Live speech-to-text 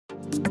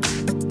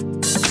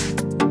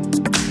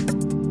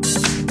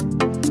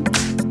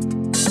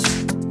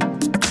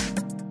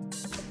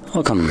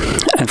Welcome,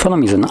 in front of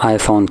me is an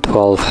iPhone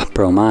 12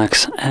 Pro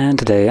Max, and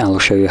today I'll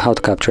show you how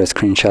to capture a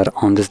screenshot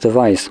on this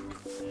device.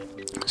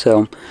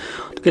 So,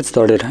 to get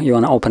started, you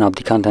want to open up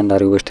the content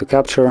that you wish to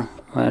capture,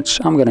 which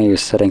I'm going to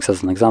use settings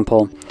as an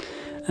example,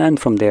 and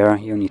from there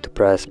you need to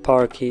press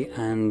power key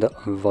and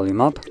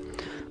volume up,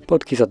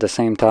 both keys at the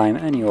same time,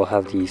 and you will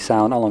have the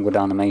sound along with the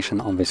animation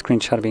of the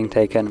screenshot being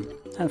taken,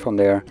 and from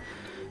there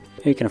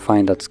you can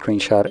find that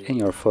screenshot in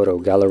your photo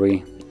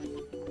gallery,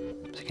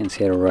 so you can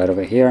see it right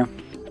over here.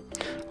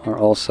 Or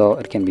also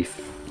it can be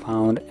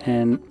found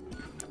in,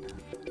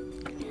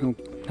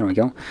 there we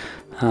go,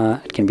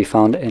 it can be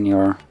found in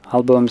your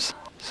albums,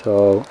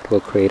 so it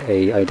will create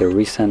a either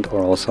recent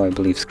or also I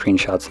believe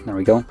screenshots, there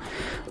we go,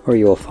 where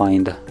you will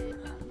find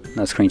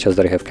the screenshots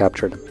that you have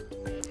captured.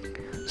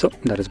 So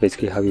that is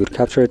basically how you would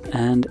capture it,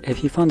 and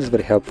if you found this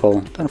very helpful,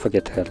 don't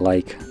forget to hit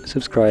like,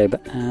 subscribe,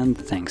 and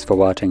thanks for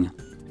watching.